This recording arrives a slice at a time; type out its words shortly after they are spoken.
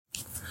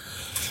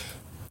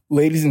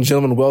Ladies and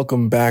gentlemen,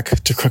 welcome back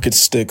to Crooked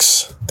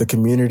Sticks, the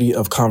community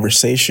of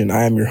conversation.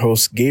 I am your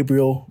host,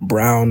 Gabriel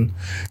Brown.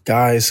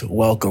 Guys,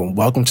 welcome.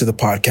 Welcome to the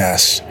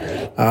podcast.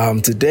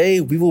 Today,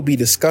 we will be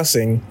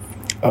discussing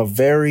a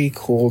very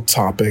cool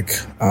topic.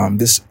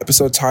 This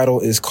episode title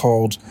is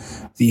called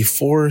The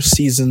Four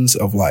Seasons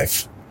of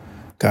Life.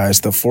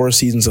 Guys, the Four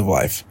Seasons of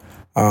Life.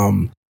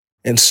 And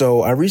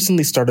so I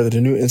recently started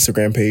a new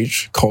Instagram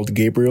page called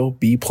Gabriel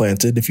Be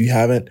Planted. If you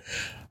haven't,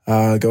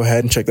 go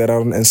ahead and check that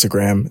out on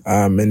Instagram.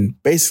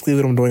 And basically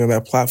what I'm doing on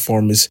that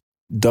platform is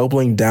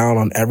doubling down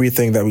on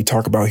everything that we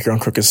talk about here on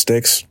Crooked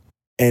Sticks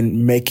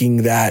and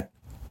making that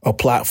a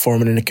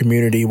platform and in a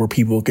community where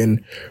people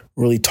can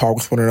really talk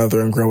with one another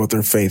and grow with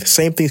their faith.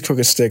 Same thing as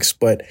Crooked Sticks,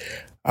 but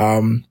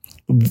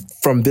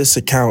from this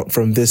account,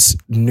 from this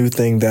new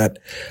thing that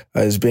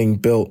is being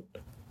built,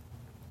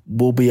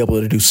 we'll be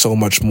able to do so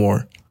much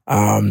more.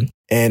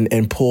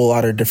 And pull a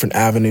lot of different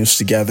avenues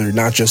together,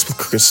 not just with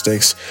Crooked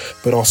Sticks,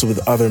 but also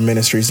with other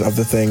ministries and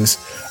other things,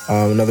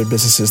 and other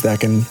businesses that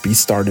can be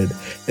started.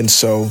 And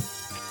so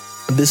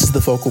this is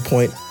the focal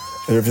point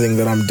of everything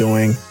that I'm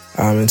doing.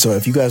 And so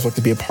if you guys like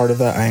to be a part of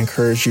that, I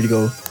encourage you to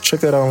go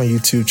check that out on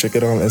YouTube, check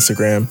it out on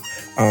Instagram.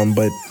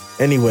 But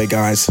anyway,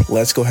 guys,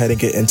 let's go ahead and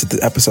get into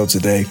the episode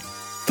today,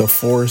 The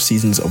Four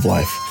Seasons of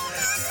Life.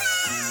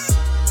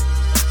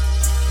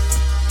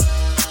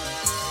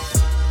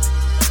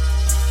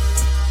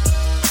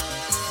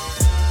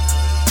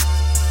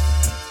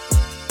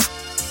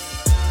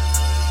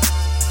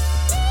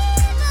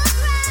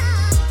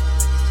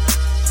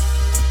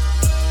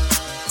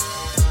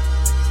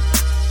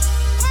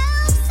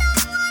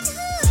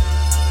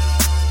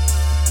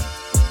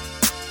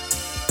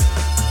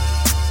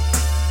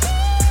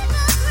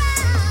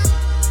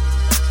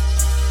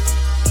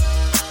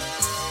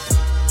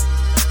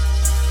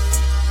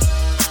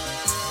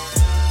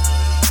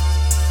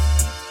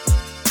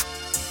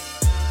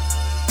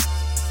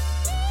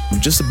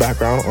 Just a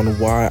background on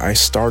why I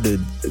started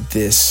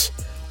this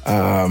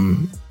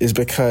is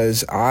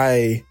because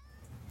I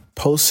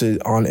posted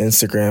on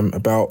Instagram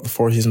about the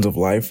Four Seasons of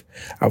Life.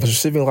 I was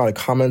receiving a lot of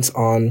comments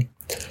on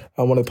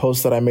one of the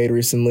posts that I made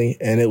recently,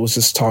 and it was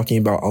just talking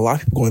about a lot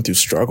of people going through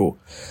struggle,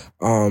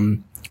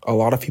 a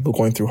lot of people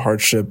going through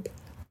hardship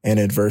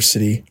and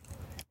adversity,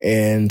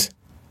 and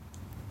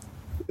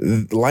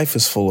life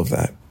is full of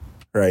that,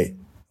 right?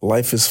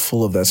 Life is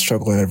full of that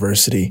struggle and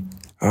adversity.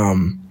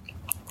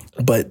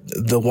 But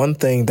the one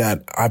thing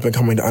that I've been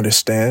coming to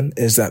understand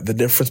is that the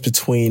difference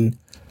between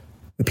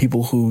the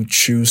people who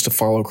choose to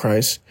follow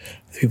Christ,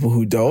 the people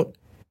who don't,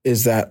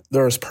 is that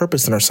there is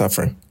purpose in our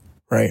suffering,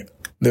 right?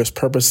 There's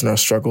purpose in our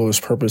struggle.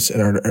 There's purpose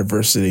in our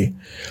adversity.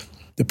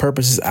 The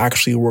purpose is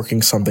actually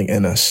working something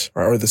in us,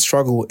 or the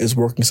struggle is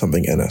working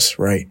something in us,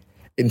 right?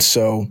 And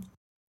so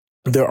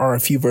there are a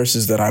few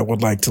verses that I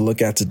would like to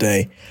look at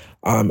today.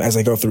 As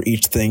I go through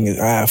each thing,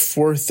 I have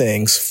four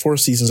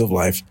seasons of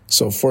life.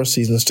 So 4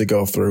 seasons to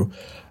go through.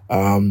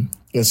 And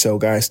so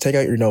guys, take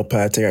out your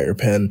notepad, take out your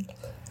pen,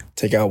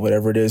 take out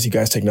whatever it is you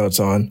guys take notes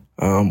on.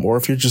 Or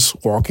if you're just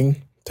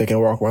taking a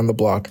walk around the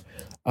block,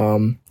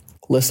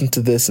 listen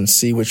to this and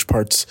see which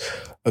parts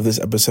of this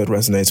episode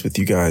resonates with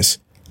you guys.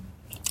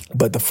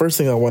 But the first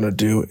thing I want to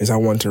do is I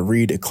want to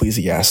read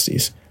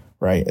Ecclesiastes,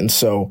 right? And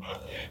so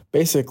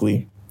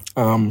basically,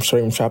 starting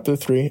from chapter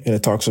 3, and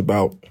it talks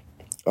about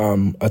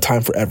a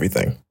time for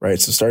everything, right?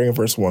 So starting in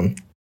verse 1,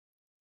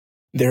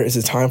 there is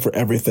a time for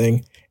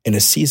everything and a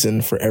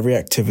season for every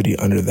activity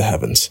under the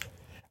heavens,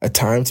 a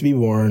time to be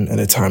born and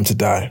a time to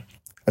die,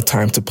 a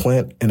time to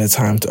plant and a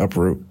time to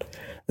uproot,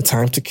 a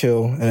time to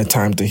kill and a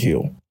time to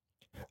heal,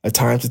 a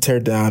time to tear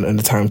down and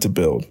a time to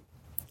build,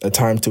 a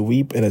time to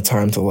weep and a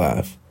time to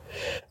laugh,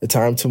 a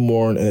time to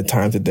mourn and a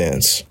time to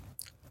dance,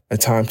 a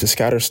time to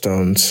scatter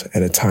stones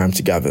and a time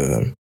to gather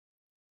them,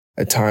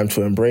 a time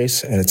to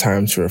embrace and a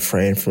time to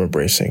refrain from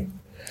embracing,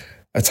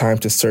 a time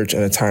to search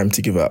and a time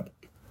to give up,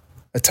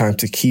 a time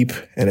to keep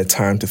and a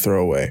time to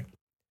throw away,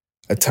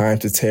 a time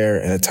to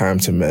tear and a time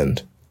to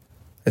mend,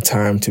 a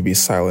time to be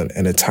silent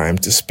and a time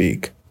to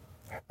speak,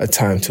 a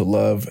time to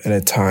love and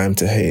a time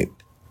to hate,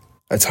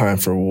 a time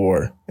for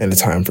war and a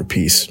time for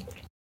peace.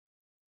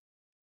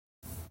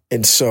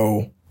 And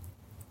so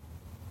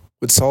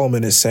what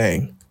Solomon is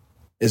saying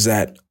is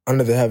that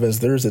under the heavens,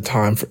 there is a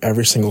time for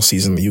every single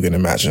season that you can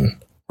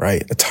imagine.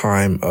 Right? A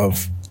time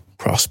of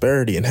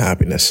prosperity and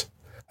happiness,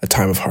 a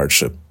time of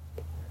hardship,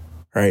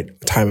 right?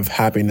 A time of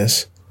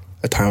happiness,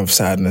 a time of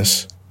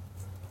sadness,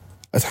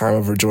 a time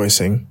of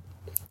rejoicing,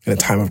 and a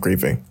time of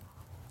grieving.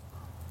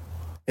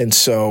 And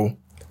so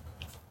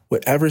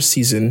whatever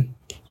season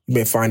you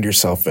may find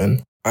yourself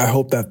in, I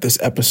hope that this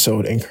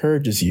episode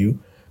encourages you.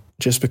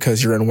 Just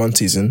because you're in one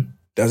season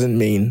doesn't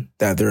mean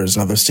that there is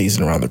another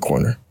season around the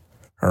corner.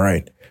 All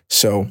right.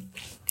 So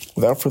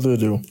without further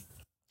ado,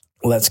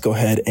 let's go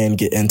ahead and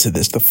get into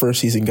this. The first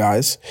season,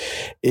 guys,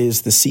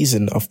 is the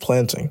season of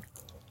planting.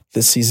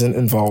 This season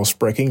involves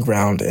breaking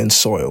ground and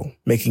soil,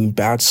 making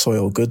bad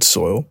soil good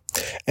soil,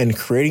 and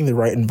creating the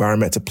right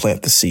environment to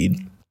plant the seed.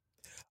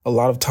 A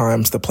lot of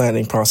times, the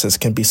planting process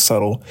can be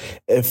subtle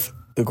if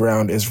the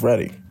ground is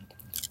ready.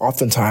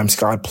 oftentimes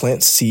God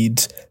plants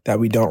seeds that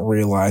we don't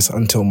realize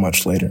until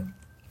much later.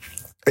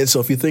 And so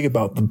if you think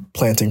about the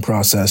planting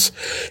process,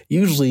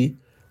 usually,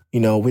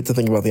 we have to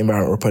think about the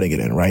environment we're putting it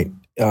in, right?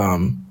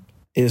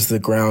 Is the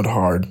ground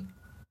hard?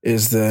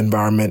 Is the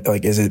environment,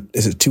 is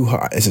it too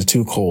hot? Is it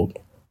too cold?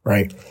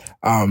 Right?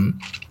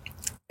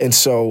 And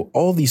so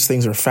all these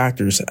things are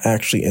factors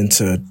actually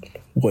into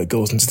what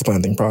goes into the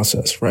planting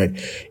process, right?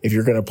 If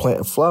you're going to plant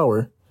a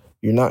flower,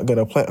 you're not going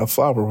to plant a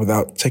flower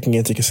without taking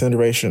into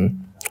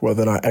consideration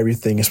whether or not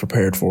everything is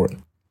prepared for it.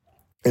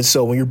 And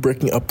so when you're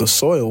breaking up the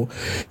soil,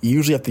 you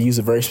usually have to use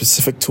a very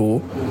specific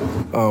tool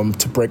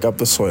to break up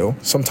the soil.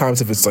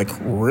 Sometimes if it's like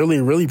really,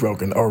 really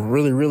broken or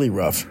really, really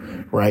rough,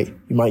 right,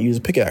 you might use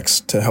a pickaxe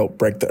to help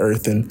break the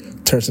earth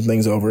and turn some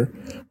things over,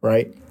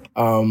 right?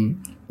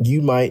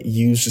 You might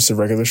use just a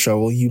regular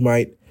shovel. You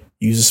might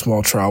use a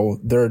small trowel.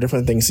 There are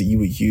different things that you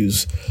would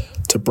use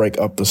to break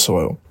up the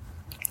soil.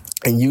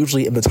 And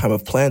usually at the time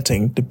of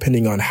planting,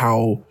 depending on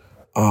how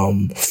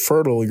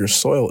fertile your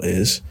soil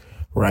is,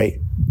 right,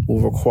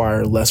 will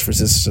require less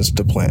resistance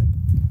to plant.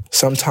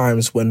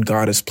 Sometimes when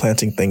God is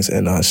planting things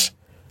in us,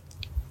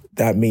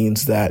 that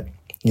means that,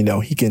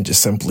 he can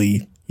just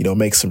simply,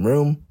 make some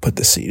room, put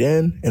the seed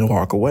in and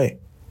walk away,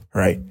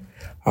 right?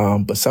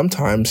 But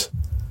sometimes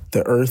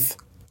the earth,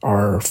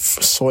 our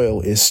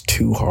soil is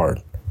too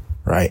hard,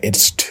 right?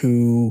 It's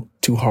too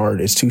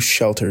hard. It's too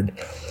sheltered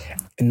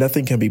and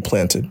nothing can be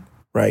planted,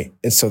 right?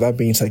 And so that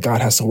means that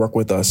God has to work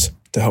with us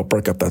to help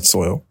break up that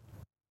soil.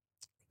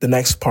 The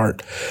next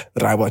part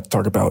that I would like to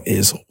talk about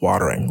is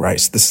watering, right?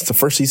 So this is the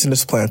first season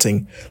is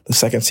planting. The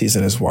second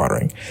season is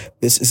watering.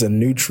 This is a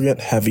nutrient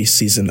heavy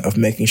season of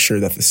making sure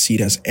that the seed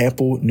has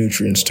ample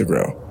nutrients to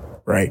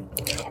grow, right?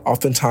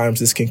 Oftentimes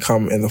this can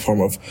come in the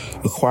form of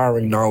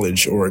acquiring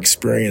knowledge or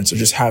experience or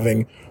just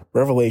having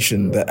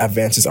revelation that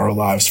advances our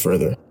lives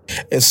further.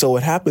 And so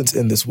what happens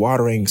in this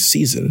watering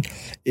season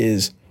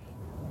is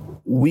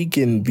we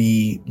can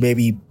be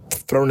maybe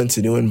thrown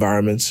into new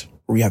environments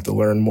where we have to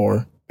learn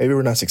more. Maybe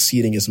we're not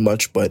succeeding as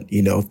much, but,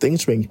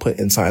 things are being put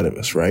inside of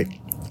us, right?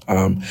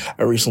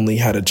 I recently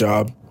had a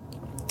job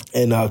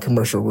in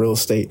commercial real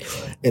estate.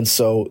 And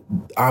so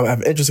I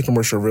have interest in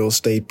commercial real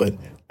estate, but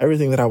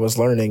everything that I was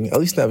learning, at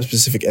least in that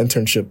specific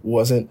internship,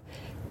 wasn't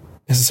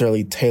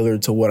necessarily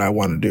tailored to what I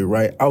want to do,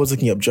 right? I was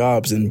looking up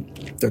jobs, and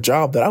the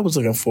job that I was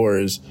looking for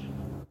is,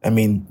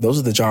 those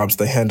are the jobs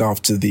they hand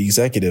off to the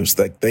executives.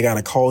 Like they got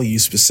to call you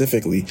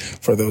specifically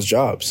for those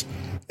jobs.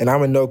 And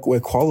I'm in no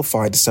way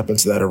qualified to step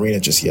into that arena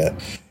just yet.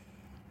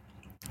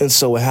 And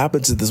so what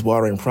happens in this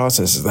watering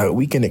process is that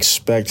we can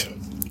expect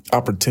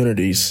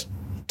opportunities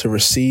to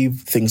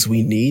receive things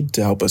we need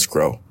to help us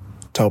grow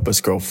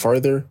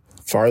farther,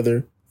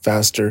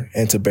 faster,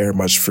 and to bear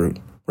much fruit,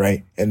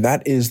 right? And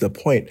that is the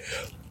point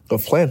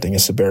of planting,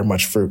 is to bear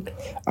much fruit.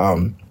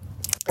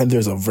 And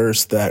there's a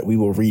verse that we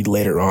will read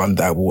later on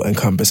that will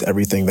encompass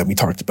everything that we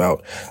talked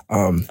about,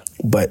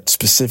 but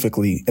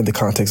specifically in the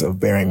context of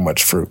bearing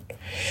much fruit.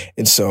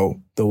 And so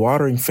the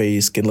watering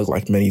phase can look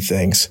like many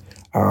things.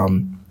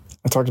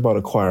 I talked about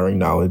acquiring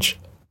knowledge,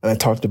 and I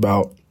talked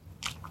about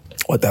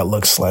what that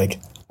looks like.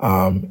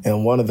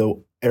 And one of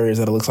the areas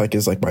that it looks like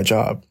is like my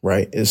job,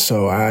 right? Is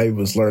so I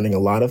was learning a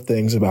lot of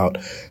things about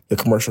the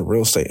commercial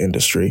real estate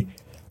industry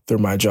through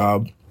my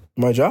job.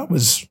 My job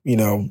was,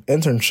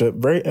 internship,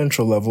 very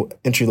entry level,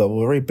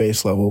 very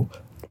base level,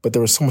 but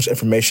there was so much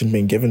information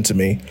being given to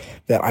me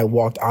that I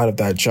walked out of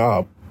that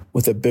job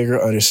with a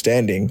bigger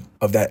understanding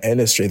of that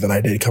industry than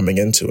I did coming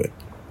into it.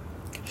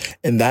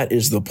 And that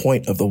is the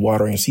point of the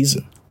watering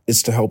season.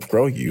 It's to help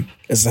grow you,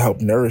 it's to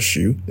help nourish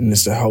you, and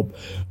it's to help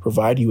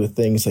provide you with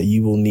things that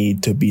you will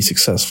need to be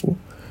successful,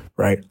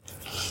 right?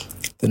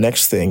 The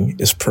next thing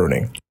is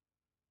pruning.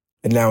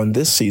 And now in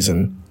this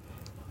season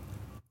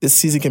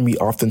can be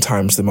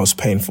oftentimes the most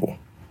painful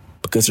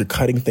because you're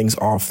cutting things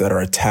off that are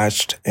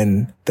attached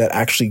and that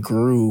actually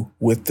grew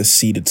with the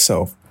seed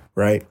itself,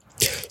 right?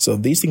 So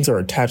these things are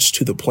attached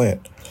to the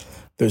plant.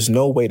 There's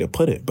no way to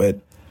put it, but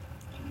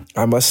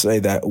I must say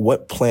that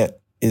what plant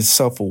is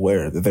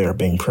self-aware that they are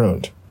being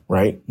pruned,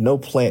 right? No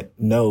plant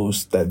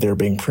knows that they're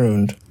being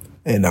pruned.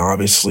 And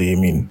obviously,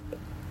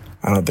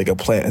 I don't think a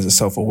plant is a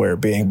self-aware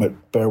being,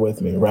 but bear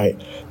with me,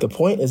 right? The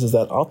point is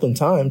that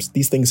oftentimes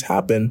these things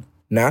happen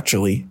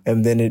naturally,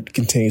 and then it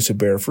continues to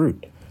bear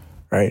fruit,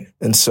 right?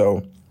 And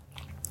so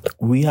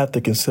we have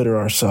to consider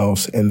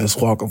ourselves in this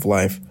walk of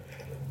life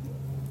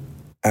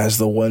as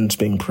the ones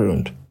being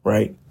pruned,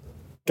 right?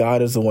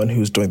 God is the one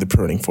who's doing the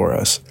pruning for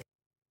us.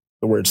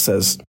 The word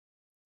says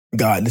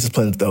God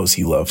disciplines those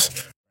he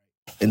loves.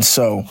 And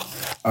so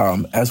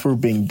as we're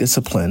being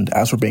disciplined,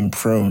 as we're being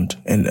pruned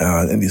in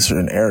these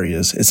certain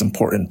areas, it's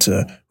important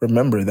to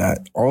remember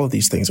that all of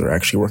these things are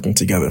actually working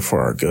together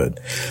for our good.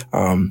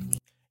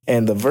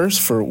 And the verse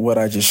for what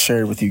I just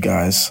shared with you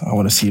guys, I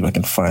want to see if I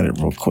can find it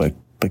real quick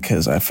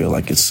because I feel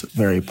like it's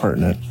very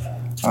pertinent.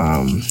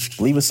 I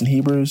believe it's in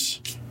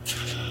Hebrews.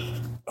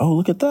 Oh,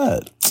 look at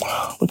that.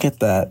 Look at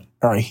that.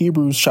 All right,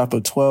 Hebrews chapter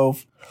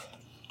 12,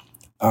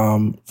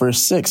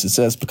 verse 6, it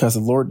says, because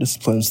the Lord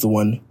disciplines the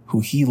one who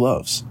he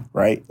loves,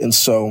 right? And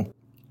so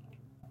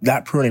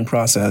that pruning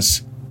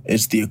process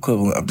is the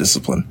equivalent of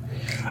discipline.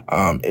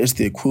 It's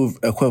the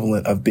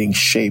equivalent of being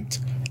shaped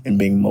and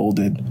being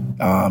molded,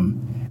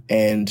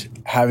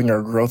 and having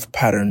our growth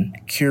pattern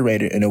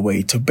curated in a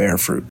way to bear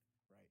fruit.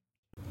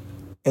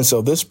 And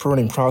so this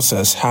pruning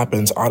process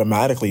happens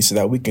automatically so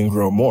that we can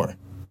grow more,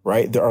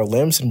 right? There are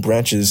limbs and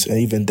branches and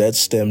even dead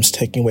stems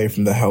taking away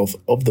from the health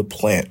of the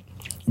plant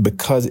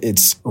because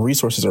its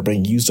resources are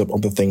being used up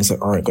on the things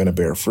that aren't going to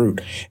bear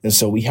fruit. And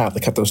so we have to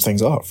cut those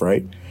things off,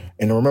 right?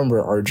 And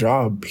remember, our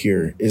job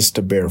here is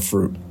to bear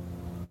fruit,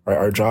 right?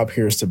 Our job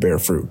here is to bear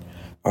fruit.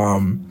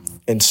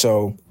 And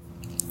so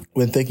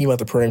when thinking about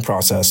the pruning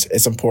process,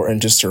 it's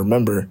important just to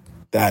remember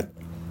that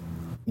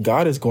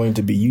God is going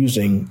to be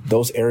using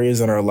those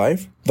areas in our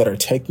life that are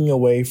taking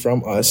away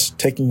from us,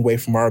 taking away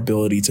from our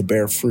ability to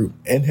bear fruit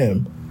in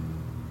him.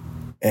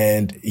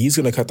 And he's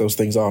going to cut those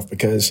things off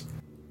because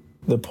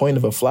the point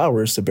of a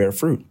flower is to bear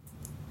fruit,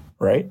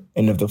 right?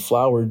 And if the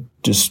flower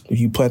if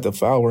you plant the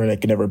flower and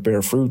it can never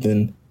bear fruit,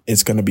 then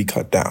it's going to be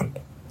cut down.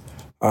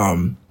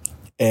 And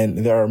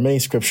there are many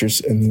scriptures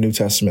in the New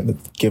Testament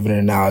that give an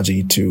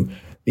analogy to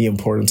the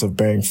importance of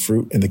bearing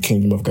fruit in the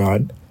kingdom of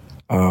God.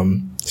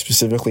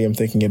 Specifically, I'm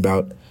thinking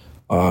about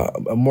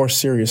a more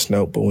serious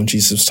note, but when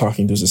Jesus was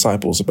talking to his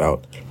disciples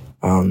about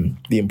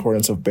the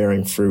importance of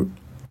bearing fruit,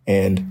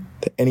 and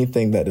that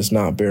anything that does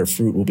not bear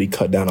fruit will be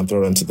cut down and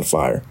thrown into the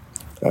fire.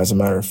 As a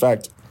matter of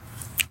fact,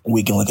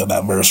 we can look at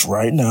that verse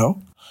right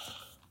now.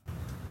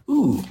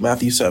 Ooh,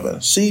 Matthew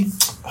 7. See,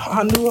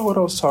 I knew what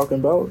I was talking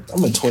about.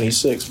 I'm in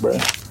 26, bro.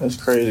 That's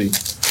crazy.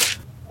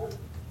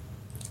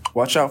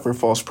 Watch out for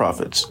false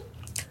prophets.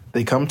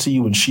 They come to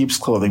you in sheep's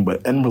clothing,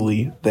 but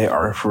inwardly they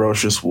are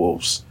ferocious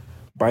wolves.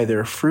 By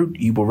their fruit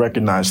you will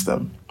recognize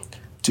them.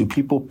 Do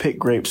people pick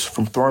grapes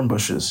from thorn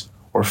bushes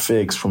or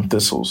figs from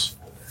thistles?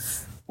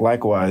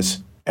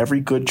 Likewise, every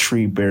good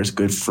tree bears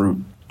good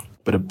fruit,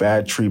 but a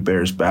bad tree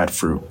bears bad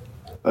fruit.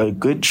 A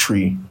good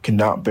tree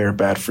cannot bear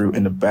bad fruit,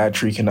 and a bad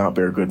tree cannot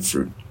bear good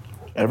fruit.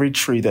 Every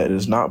tree that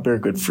does not bear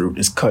good fruit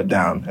is cut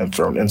down and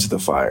thrown into the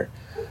fire.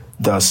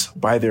 Thus,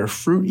 by their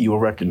fruit you will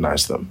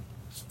recognize them.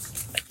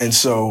 And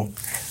so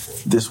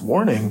this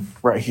warning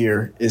right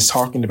here is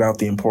talking about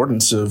the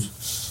importance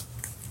of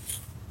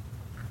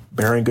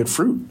bearing good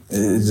fruit.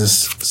 It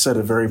just said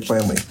it very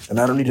plainly. And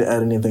I don't need to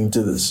add anything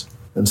to this.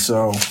 And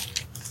so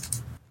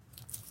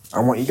I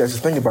want you guys to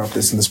think about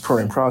this in this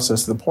pruning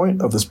process. The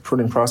point of this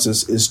pruning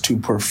process is to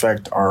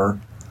perfect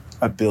our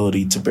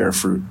ability to bear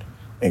fruit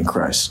in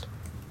Christ.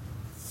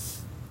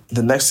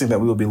 The next thing that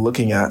we will be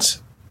looking at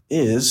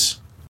is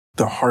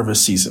the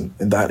harvest season,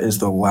 and that is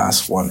the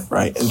last one,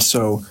 right? And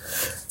so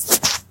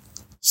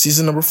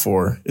season number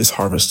 4 is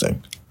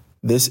harvesting.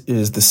 This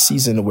is the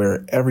season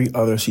where every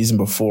other season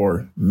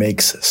before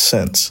makes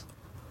sense,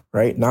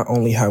 right? Not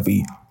only have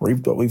we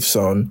reaped what we've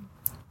sown,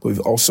 but we've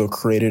also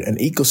created an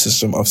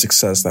ecosystem of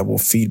success that will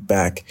feed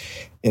back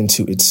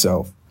into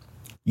itself.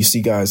 You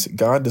see, guys,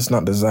 God does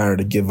not desire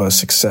to give us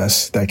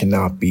success that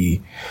cannot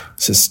be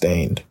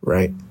sustained,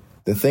 right?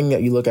 The thing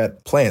that you look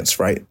at plants,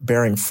 right,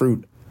 bearing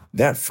fruit,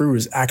 that fruit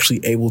is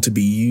actually able to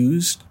be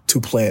used to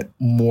plant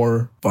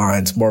more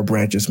vines, more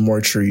branches,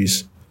 more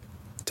trees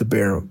to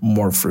bear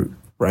more fruit,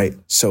 right?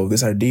 So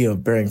this idea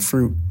of bearing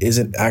fruit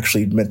isn't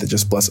actually meant to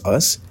just bless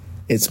us.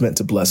 It's meant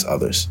to bless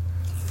others.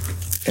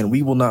 And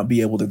we will not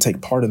be able to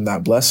take part in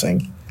that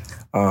blessing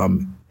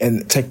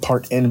and take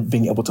part in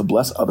being able to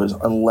bless others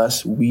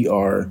unless we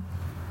are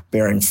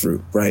bearing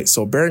fruit, right?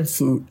 So bearing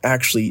fruit,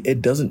 actually,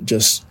 it doesn't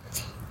just,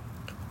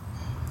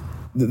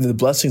 the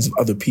blessings of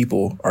other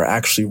people are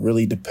actually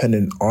really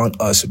dependent on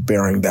us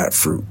bearing that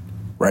fruit,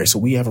 right? So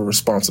we have a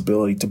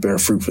responsibility to bear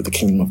fruit for the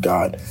kingdom of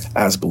God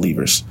as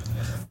believers.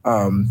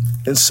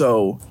 And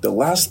so the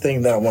last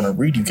thing that I want to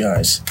read you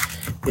guys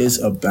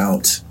is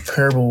about a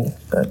parable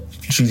that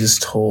Jesus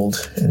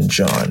told in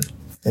John,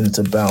 and it's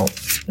about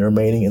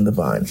remaining in the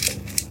vine.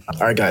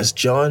 All right, guys,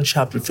 John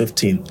chapter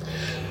 15.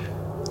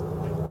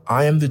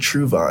 I am the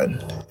true vine,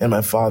 and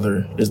my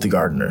Father is the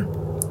gardener.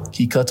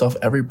 He cuts off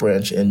every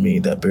branch in me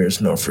that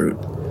bears no fruit,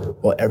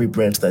 while every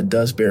branch that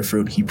does bear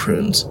fruit he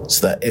prunes,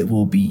 so that it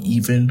will be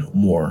even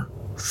more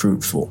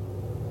fruitful,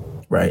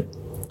 right?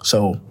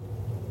 So,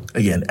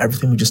 again,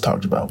 everything we just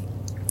talked about.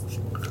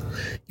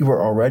 You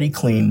are already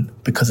clean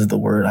because of the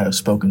word I have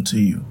spoken to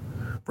you.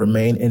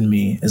 Remain in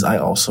me as I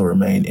also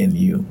remain in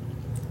you.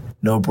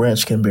 No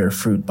branch can bear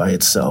fruit by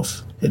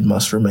itself. It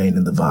must remain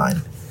in the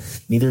vine.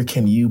 Neither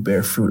can you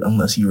bear fruit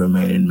unless you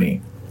remain in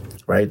me,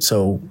 right?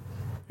 So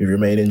if you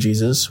remain in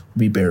Jesus,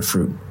 we bear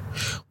fruit.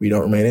 We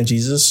don't remain in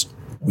Jesus,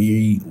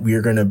 we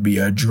are going to be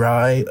a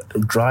dried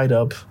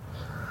up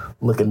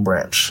looking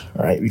branch,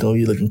 all right? We're going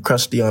to be looking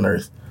crusty on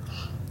earth,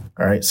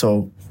 all right?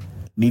 So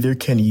neither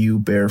can you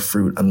bear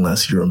fruit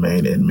unless you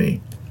remain in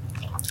me.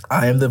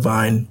 I am the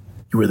vine,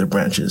 you are the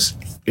branches.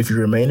 If you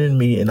remain in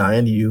me and I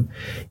in you,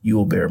 you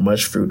will bear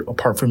much fruit.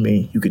 Apart from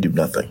me, you could do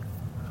nothing.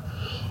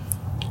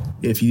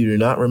 If you do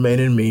not remain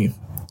in me,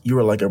 you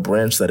are like a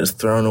branch that is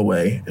thrown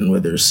away and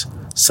withers.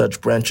 Such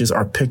branches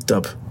are picked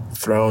up,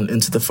 thrown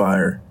into the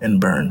fire,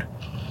 and burned.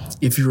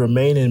 If you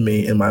remain in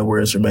me and my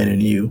words remain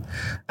in you,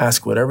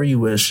 ask whatever you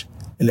wish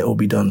and it will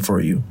be done for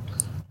you.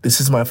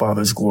 This is my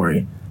Father's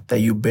glory, that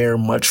you bear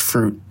much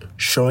fruit,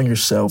 showing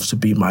yourselves to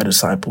be my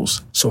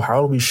disciples. So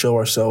how do we show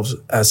ourselves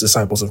as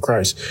disciples of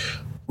Christ?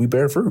 We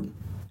bear fruit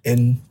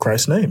in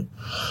Christ's name.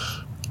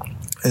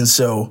 And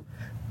so,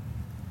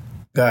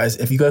 guys,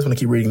 if you guys want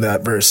to keep reading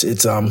that verse,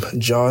 it's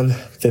John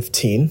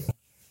 15.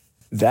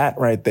 That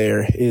right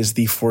there is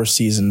the 4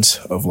 seasons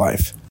of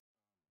life.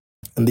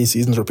 And these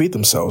seasons repeat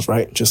themselves,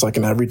 right? Just like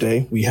in every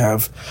day, we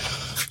have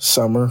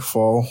summer,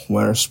 fall,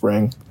 winter,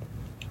 spring.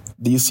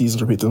 These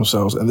seasons repeat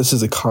themselves. And this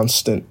is a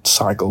constant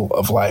cycle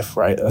of life,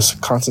 right? A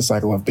constant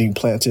cycle of being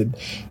planted,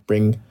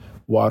 being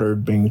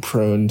watered, being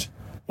pruned,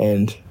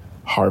 and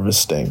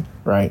harvesting,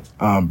 right?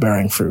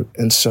 Bearing fruit.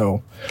 And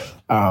so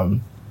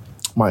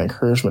my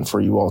encouragement for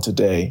you all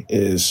today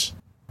is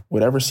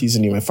whatever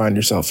season you may find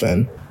yourself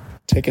in,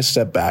 take a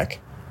step back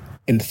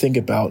and think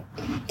about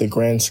the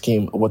grand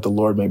scheme of what the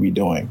Lord may be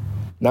doing,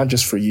 not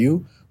just for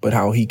you, but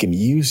how he can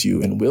use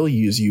you and will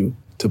use you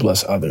to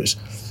bless others.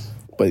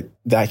 But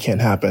that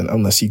can't happen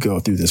unless you go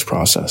through this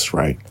process,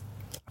 right?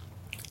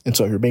 And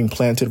so if you're being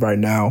planted right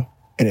now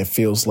and it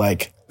feels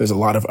like there's a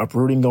lot of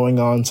uprooting going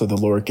on so the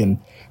Lord can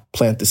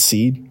plant the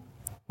seed,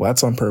 well,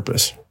 that's on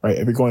purpose, right?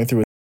 If you're going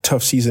through a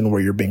tough season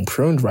where you're being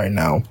pruned right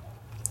now,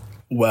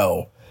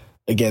 well,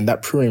 again,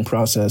 that pruning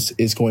process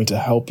is going to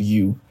help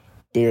you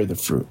bear the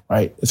fruit,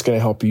 right? It's going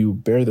to help you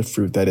bear the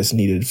fruit that is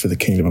needed for the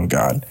kingdom of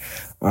God.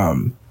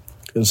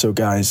 And so,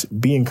 guys,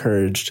 be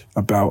encouraged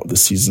about the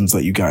seasons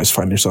that you guys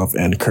find yourself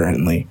in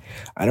currently.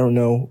 I don't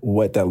know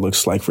what that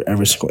looks like for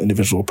every single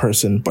individual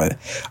person, but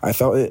I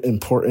felt it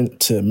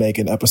important to make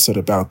an episode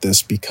about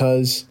this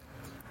because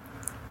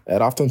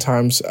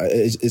oftentimes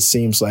it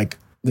seems like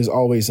there's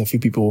always a few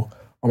people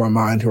on my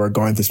mind who are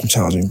going through some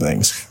challenging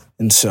things.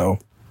 And so,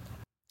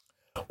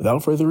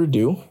 without further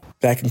ado,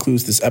 that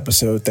concludes this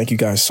episode. Thank you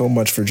guys so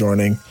much for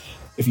joining.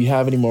 If you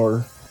have any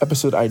more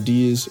episode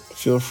ideas,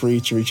 feel free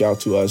to reach out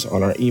to us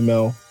on our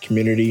email,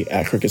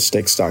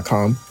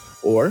 community@cricketsticks.com,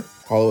 or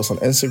follow us on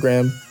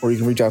Instagram, or you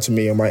can reach out to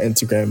me on my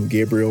Instagram,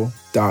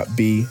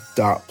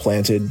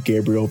 gabriel.b.planted,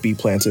 Gabriel B.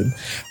 Planted.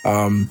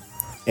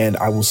 And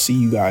I will see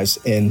you guys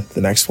in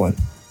the next one.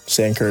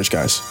 Stay encouraged,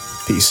 guys.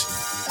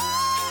 Peace.